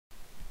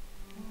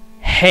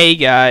Hey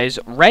guys,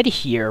 Red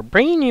here,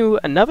 bringing you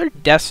another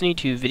Destiny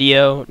 2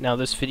 video. Now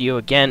this video,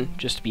 again,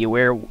 just to be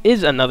aware,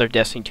 is another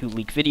Destiny 2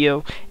 leak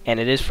video, and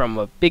it is from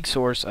a big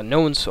source, a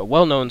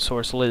well-known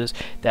source, Liz,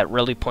 that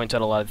really points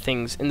out a lot of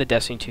things in the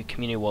Destiny 2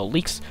 community. Well,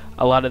 leaks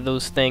a lot of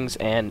those things,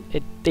 and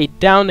they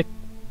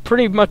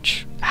pretty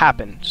much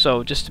happen.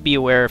 So just to be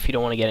aware, if you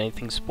don't want to get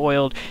anything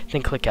spoiled,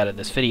 then click out of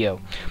this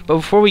video. But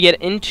before we get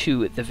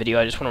into the video,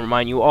 I just want to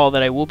remind you all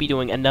that I will be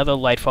doing another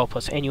Lightfall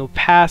Plus annual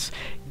pass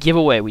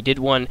giveaway. We did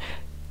one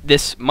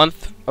this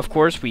month, of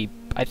course.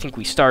 I think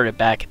we started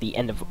back at the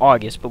end of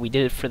August, but we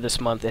did it for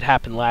this month. It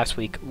happened last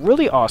week.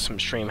 Really awesome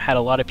stream. Had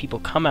a lot of people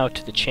come out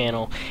to the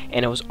channel,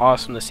 and it was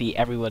awesome to see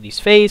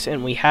everybody's face,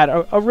 and we had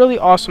a really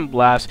awesome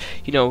blast,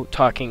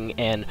 talking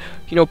and,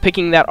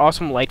 picking that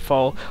awesome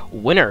Lightfall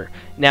winner.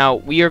 Now,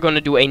 we are going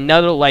to do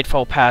another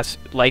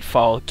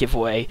Lightfall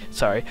giveaway,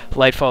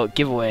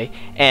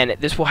 and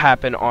this will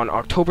happen on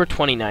October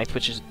 29th,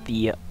 which is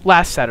the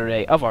last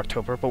Saturday of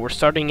October, but we're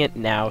starting it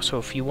now. So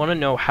if you want to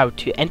know how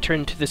to enter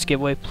into this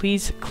giveaway,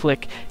 please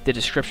click the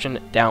description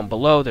down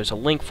below. There's a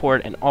link for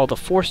it and all the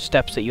 4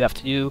 steps that you have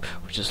to do,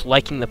 which is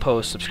liking the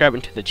post,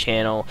 subscribing to the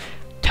channel,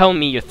 telling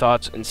me your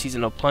thoughts in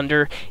Season of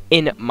Plunder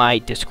in my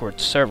Discord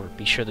server.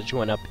 Be sure to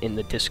join up in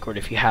the Discord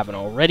if you haven't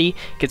already,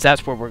 because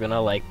that's where we're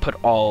gonna put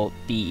all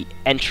the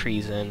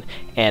entries in,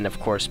 and of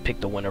course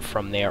pick the winner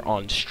from there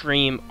on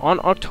stream on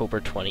October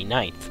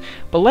 29th.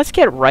 But let's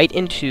get right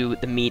into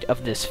the meat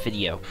of this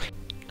video.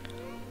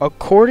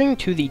 According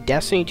to the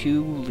Destiny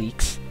 2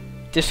 Leaks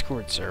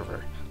Discord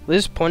server,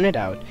 Liz pointed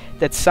out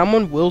that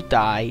someone will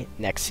die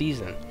next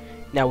season.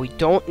 Now, we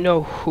don't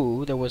know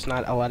who. There was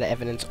not a lot of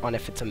evidence on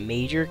if it's a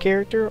major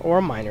character or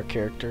a minor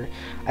character.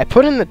 I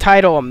put in the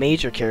title a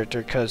major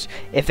character because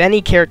if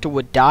any character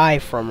would die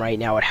from right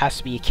now, it has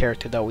to be a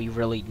character that we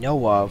really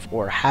know of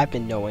or have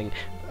been knowing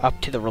up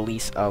to the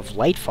release of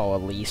Lightfall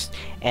at least,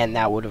 and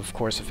that would of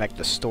course affect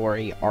the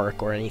story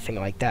arc or anything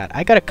like that.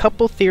 I got a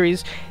couple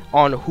theories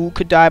on who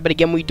could die, but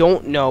again, we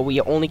don't know.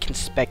 We only can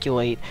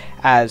speculate,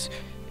 as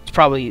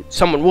probably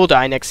someone will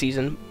die next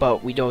season,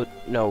 but we don't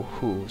know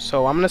who.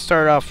 So I'm going to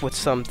start off with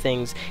some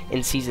things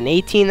in Season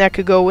 18 that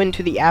could go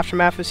into the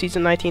aftermath of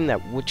Season 19,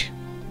 which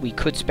we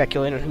could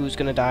speculate on who's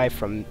going to die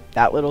from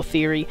that little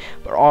theory,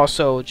 but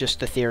also just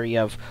the theory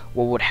of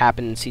what would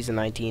happen in Season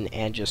 19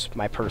 and just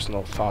my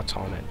personal thoughts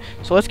on it.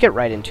 So let's get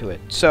right into it.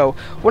 So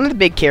one of the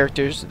big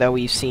characters that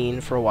we've seen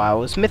for a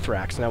while is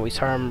Mithrax. Now, we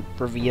saw him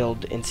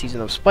revealed in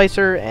Season of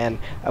Splicer, and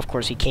of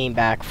course he came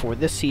back for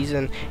this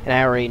season, and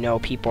I already know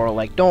people are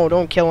like, no,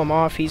 don't kill him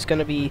off, he's going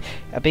to be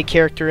a big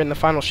character in the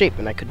final shape,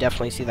 and I could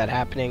definitely see that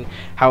happening.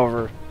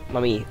 However,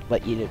 let me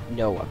let you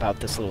know about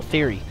this little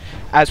theory.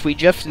 As we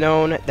just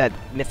known that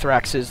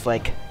Mithrax's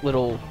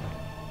little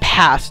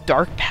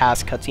dark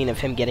past cutscene of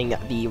him getting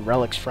the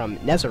relics from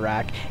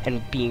Nezarec and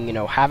being,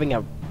 having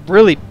a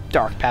really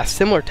dark past,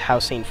 similar to how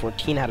Saint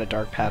 14 had a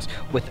dark past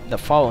with the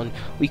Fallen,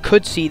 we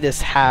could see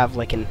this have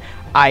an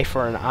eye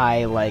for an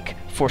eye,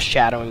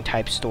 foreshadowing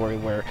type story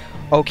where,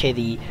 okay,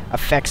 the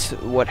effects,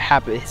 what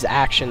happened, his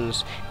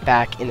actions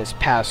back in his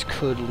past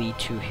could lead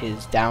to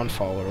his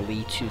downfall or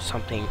lead to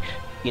something,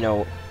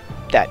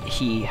 that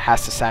he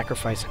has to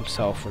sacrifice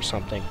himself or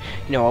something.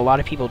 A lot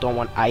of people don't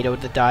want Ido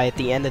to die at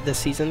the end of this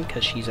season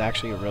because she's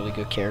actually a really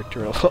good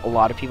character. A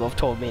lot of people have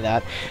told me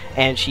that,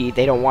 and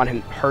they don't want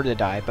her to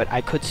die. But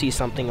I could see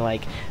something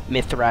like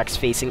Mithrax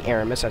facing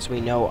Aramis. As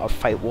we know, a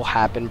fight will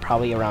happen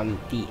probably around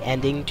the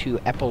ending to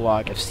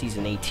epilogue of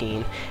Season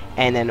 18,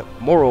 and then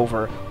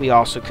moreover, we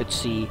also could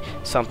see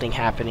something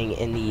happening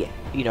in the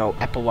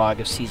epilogue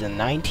of Season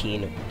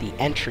 19, the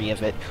entry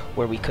of it,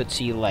 where we could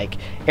see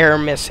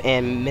Aramis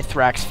and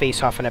Mithrax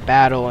face off in a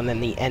battle, and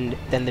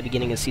then the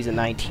beginning of Season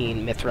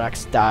 19,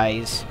 Mithrax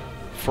dies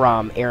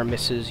from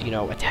Aramis's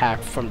attack,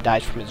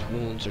 dies from his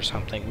wounds or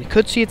something. We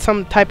could see it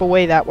some type of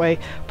way that way,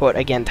 but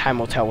again, time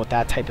will tell with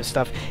that type of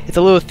stuff. It's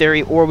a little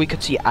theory. Or we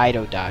could see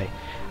Ido die.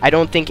 I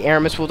don't think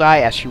Aramis will die,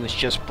 as she was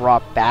just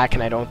brought back,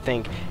 and I don't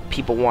think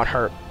people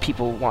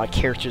want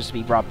characters to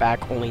be brought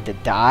back only to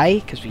die,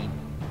 because we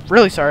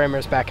really saw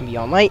Aramis back in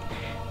Beyond Light,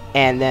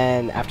 and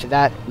then after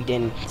that we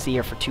didn't see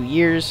her for 2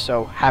 years,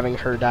 so having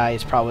her die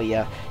is probably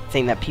a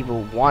thing that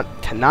people want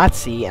to not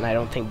see, and I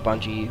don't think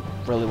Bungie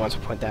really wants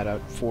to point that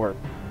out for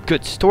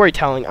good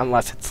storytelling,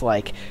 unless it's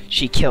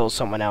she kills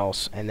someone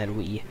else and then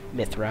we,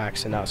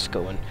 Mithrax and us,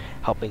 go and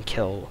help and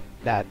kill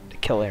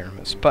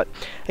Aramis. But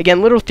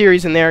again, little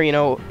theories in there,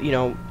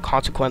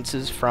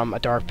 consequences from a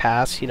dark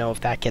past,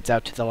 if that gets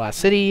out to the last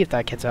city, if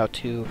that gets out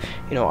to,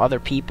 other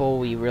people,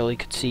 we really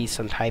could see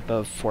some type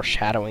of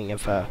foreshadowing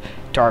of a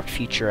dark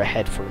future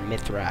ahead for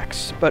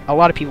Mithrax. But a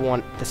lot of people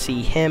want to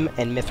see him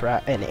and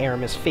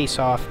Aramis face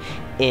off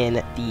in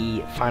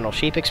the final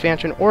shape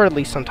expansion, or at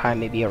least sometime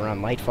maybe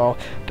around Lightfall,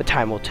 but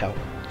time will tell.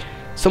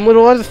 some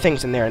little other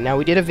things in there. Now,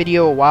 we did a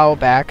video a while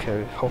back,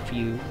 I hope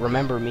you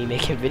remember me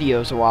making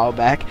videos a while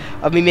back,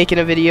 of me making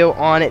a video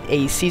on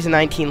a Season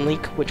 19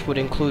 leak, which would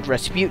include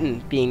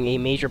Rasputin being a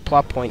major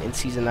plot point in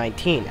Season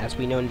 19. As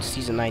we know, in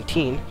Season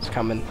 19, it's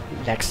coming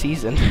next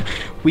season,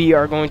 we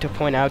are going to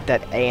point out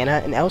that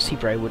Anna and Elsie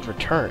Bray would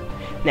return.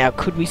 Now,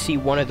 could we see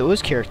one of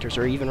those characters,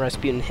 or even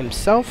Rasputin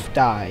himself,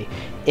 die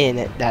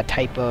in that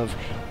type of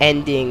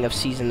ending of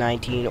Season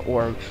 19,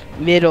 or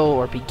middle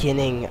or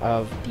beginning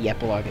of the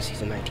epilogue of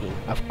Season 19?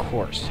 Of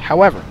course.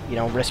 However, you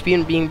know,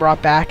 Rasputin being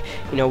brought back,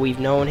 you know, we've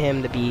known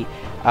him to be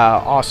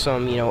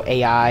awesome, you know,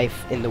 AI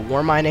in the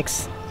War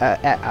Minix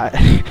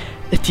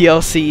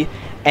DLC,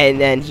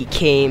 and then he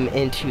came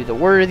into the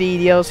Worthy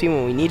DLC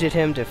when we needed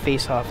him to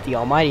face off the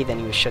Almighty. Then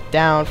he was shut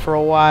down for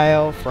a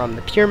while from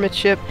the Pyramid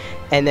Ship,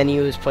 and then he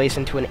was placed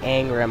into an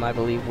Angram, I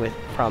believe,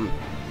 from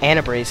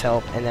Anna Bray's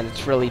help, and then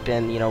it's really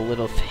been, you know,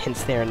 little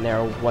hints there and there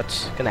of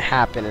what's going to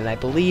happen. And I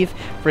believe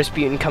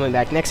Rasputin coming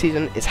back next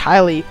season is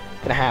highly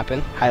going to happen,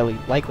 highly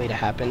likely to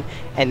happen,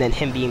 and then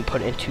him being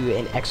put into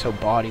an exo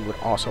body would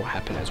also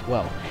happen as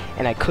well.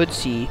 And I could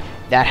see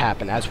that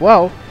happen as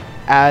well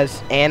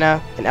as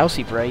Anna and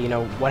Elsie Bray. You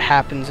know, what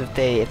happens if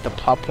the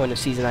plot point of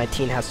Season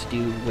 19 has to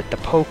do with the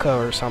Polka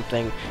or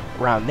something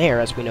around there?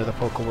 As we know, the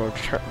Polka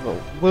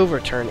will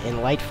return in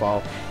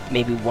Lightfall.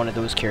 Maybe one of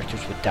those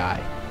characters would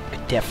die.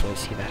 Could definitely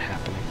see that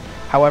happening.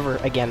 However,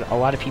 again, a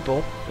lot of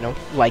people, you know,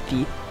 like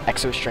the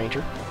Exo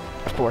Stranger,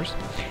 of course,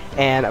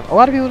 and a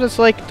lot of people just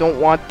like don't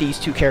want these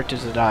two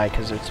characters to die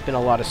because there's been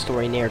a lot of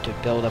story narrative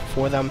build up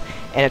for them,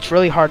 and it's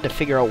really hard to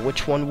figure out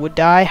which one would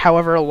die.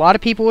 However, a lot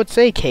of people would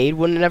say Cade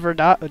wouldn't ever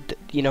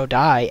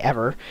die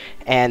ever,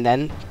 and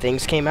then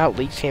things came out,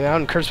 leaks came out,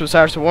 and Curse of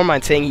Osiris of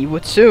Warmind saying he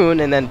would soon,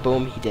 and then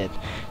boom, he did.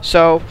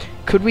 So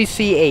could we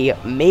see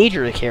a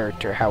major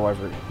character,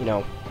 however, you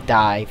know,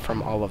 die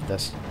from all of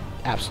this?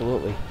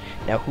 Absolutely.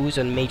 Now, who's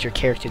a major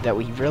character that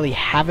we really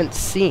haven't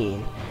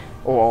seen,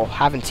 or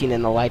haven't seen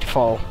in the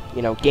Lightfall,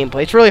 you know,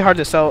 gameplay? It's really hard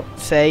to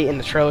say in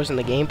the trailers and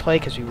the gameplay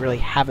because we really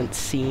haven't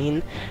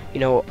seen,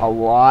 you know, a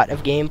lot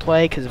of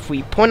gameplay. Because if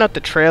we point out the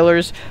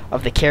trailers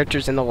of the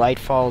characters in the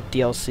Lightfall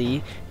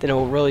DLC, then it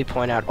will really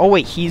point out, oh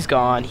wait, he's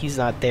gone, he's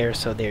not there,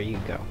 so there you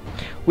go.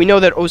 We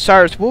know that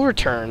Osiris will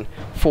return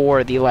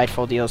for the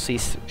Lightfall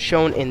DLC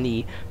shown in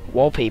the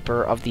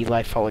wallpaper of the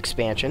Lightfall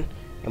expansion.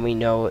 And we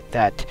know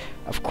that,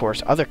 of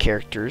course, other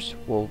characters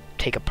will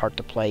take a part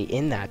to play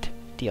in that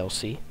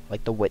DLC,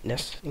 like the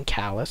Witness and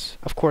Callus.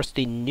 Of course,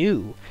 the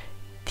new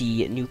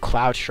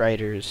Cloud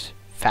Striders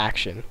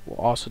faction will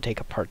also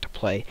take a part to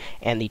play,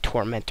 and the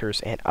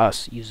Tormentors and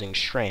us using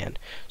Strand.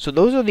 So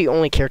those are the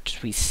only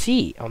characters we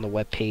see on the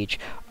webpage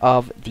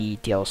of the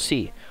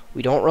DLC.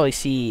 We don't really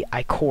see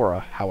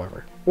Ikora,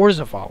 however, or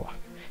Zavala.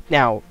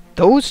 Now,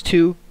 those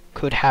two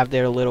could have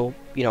their little,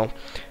 you know,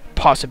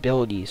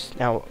 possibilities.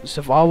 Now,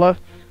 Zavala,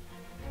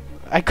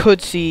 I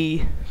could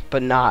see,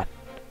 but not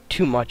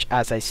too much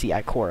as I see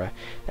Ikora.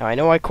 Now, I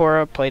know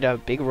Ikora played a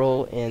big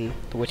role in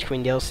the Witch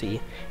Queen DLC,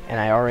 and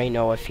I already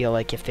know, I feel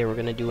like if they were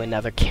going to do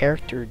another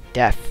character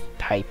death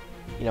type,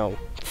 you know,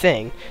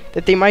 thing,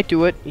 that they might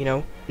do it, you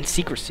know, in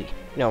secrecy.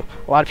 You know,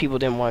 a lot of people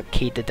didn't want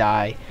Cade to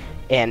die,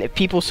 and if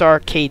people saw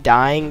Cade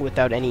dying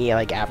without any,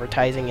 like,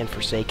 advertising in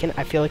Forsaken,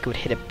 I feel like it would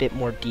hit a bit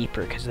more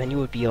deeper, because then you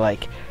would be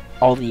like,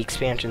 all the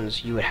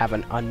expansions, you would have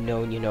an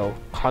unknown, you know,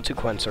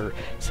 consequence or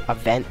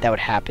event that would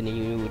happen, and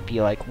you would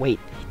be like, wait,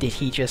 did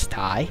he just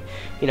die?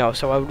 You know,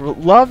 so I would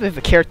love if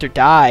a character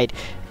died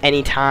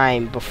any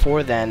time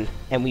before then,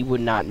 and we would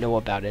not know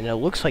about it, and it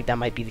looks like that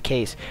might be the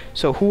case.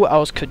 So who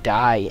else could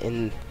die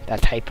in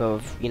that type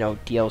of, you know,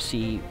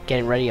 DLC,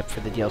 getting ready up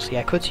for the DLC?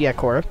 I could see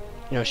Ikora.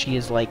 You know, she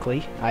is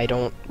likely. I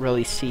don't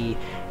really see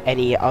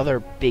any other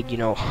big, you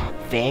know,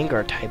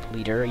 Vanguard type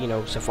leader. You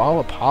know,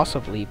 Zavala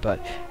possibly, but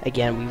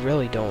again, we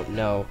really don't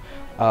know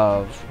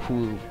of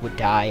who would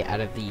die out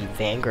of the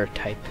Vanguard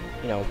type,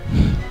 you know,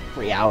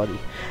 reality.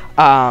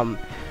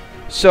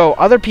 So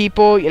other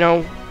people, you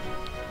know,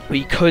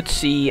 we could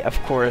see, of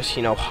course,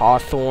 you know,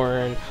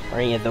 Hawthorne or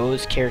any of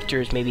those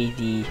characters, maybe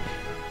the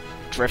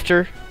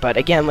Drifter, but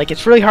again, like,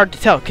 it's really hard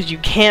to tell because you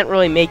can't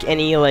really make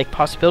any, like,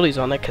 possibilities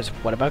on that, because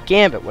what about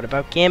Gambit? What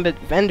about Gambit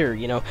Vendor?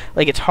 You know,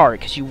 like, it's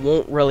hard because you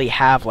won't really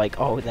have, like,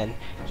 oh, then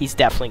he's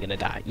definitely gonna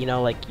die, you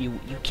know, like, you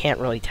can't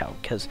really tell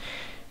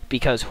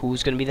because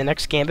who's gonna be the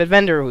next Gambit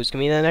Vendor, who's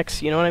gonna be the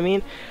next, you know what I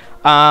mean?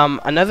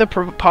 Another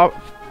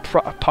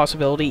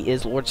possibility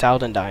is Lord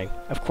Saladin dying.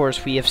 Of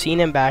course, we have seen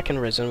him back in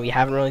Risen. We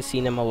haven't really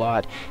seen him a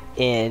lot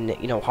in,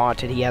 you know,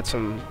 Haunted. He had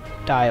some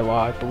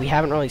dialogue, but we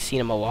haven't really seen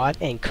him a lot.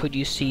 And could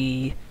you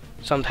see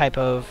some type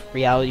of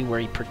reality where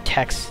he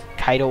protects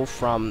Kaido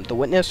from the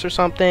Witness or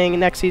something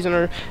next season,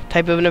 or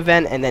type of an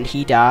event, and then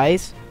he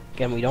dies?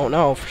 Again, we don't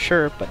know for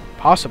sure, but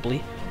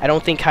possibly. I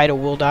don't think Kaido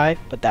will die,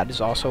 but that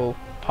is also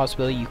a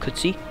possibility you could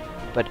see.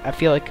 But I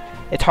feel like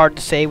It's hard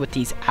to say with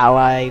these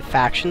ally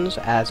factions,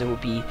 as it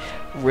would be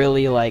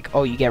really like,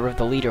 oh, you get rid of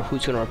the leader,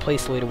 who's going to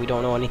replace the leader? We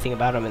don't know anything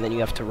about him, and then you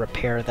have to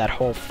repair that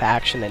whole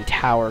faction and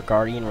tower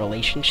guardian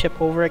relationship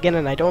over again,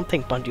 and I don't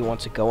think Bungie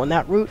wants to go in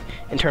that route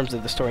in terms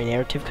of the story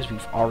narrative, because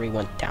we've already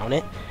went down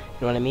it.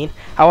 You know what I mean?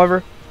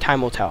 However,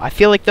 time will tell. I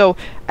feel like, though,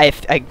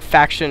 if a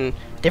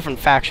different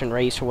faction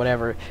race or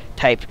whatever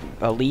type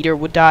leader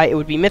would die, it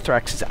would be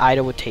Mithrax, because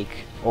Ida would take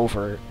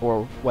over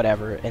or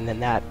whatever, and then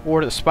that,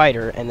 or the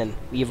Spider, and then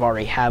we've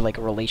already had like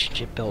a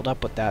relationship build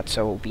up with that,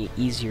 so it will be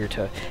easier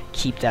to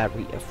keep that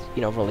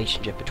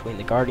relationship between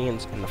the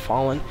Guardians and the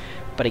Fallen.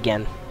 But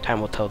again,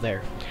 time will tell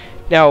there.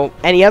 Now,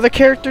 any other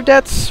character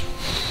deaths?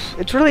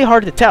 It's really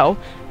hard to tell,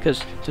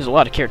 because there's a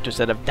lot of characters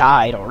that have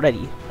died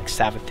already, like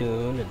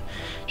Savathun, and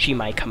she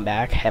might come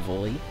back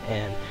heavily,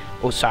 and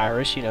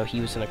Osiris, you know, he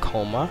was in a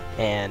coma,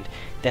 and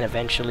then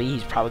eventually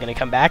he's probably going to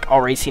come back,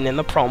 already seen in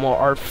the promo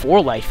art for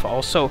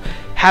Lightfall. So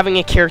having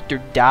a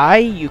character die,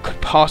 you could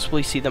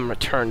possibly see them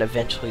return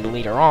eventually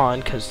later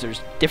on, because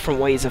there's different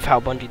ways of how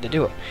Bungie to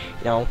do it.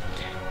 You know,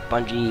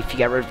 Bungie, if you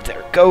get rid of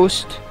their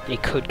ghost, they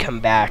could come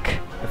back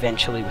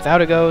eventually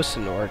without a ghost,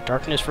 or a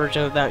darkness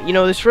version of that. You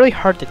know, it's really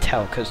hard to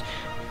tell, because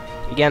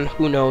again,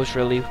 who knows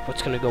really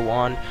what's going to go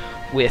on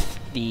with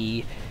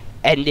the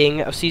ending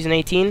of Season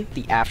 18.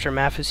 The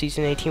aftermath of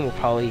Season 18 will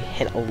probably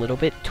hint a little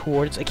bit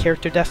towards a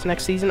character death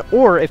next season,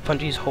 or if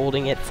Bungie's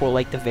holding it for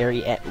like the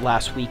very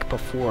last week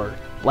before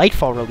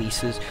Lightfall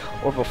releases,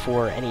 or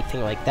before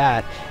anything like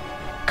that,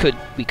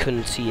 we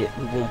couldn't see it.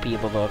 We won't be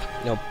able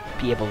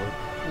to,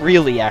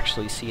 really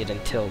actually see it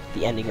until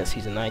the ending of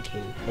Season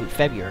 19 in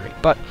February.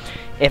 But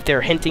if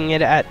they're hinting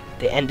it at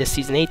the end of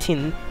Season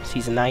 18,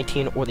 Season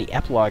 19, or the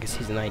epilogue of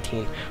Season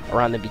 19,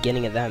 around the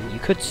beginning of them, you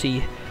could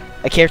see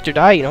a character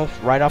die, you know,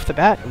 right off the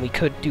bat, and we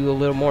could do a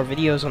little more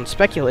videos on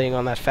speculating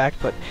on that fact,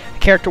 but a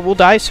character will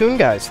die soon,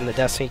 guys, in the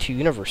Destiny 2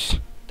 universe.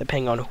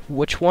 Depending on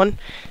which one,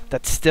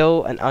 that's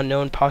still an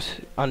unknown,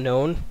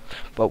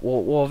 but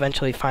we'll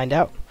eventually find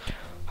out.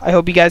 I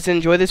hope you guys did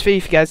enjoy this video.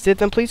 If you guys did,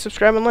 then please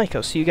subscribe and like.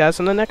 I'll see you guys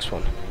on the next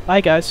one.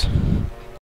 Bye, guys.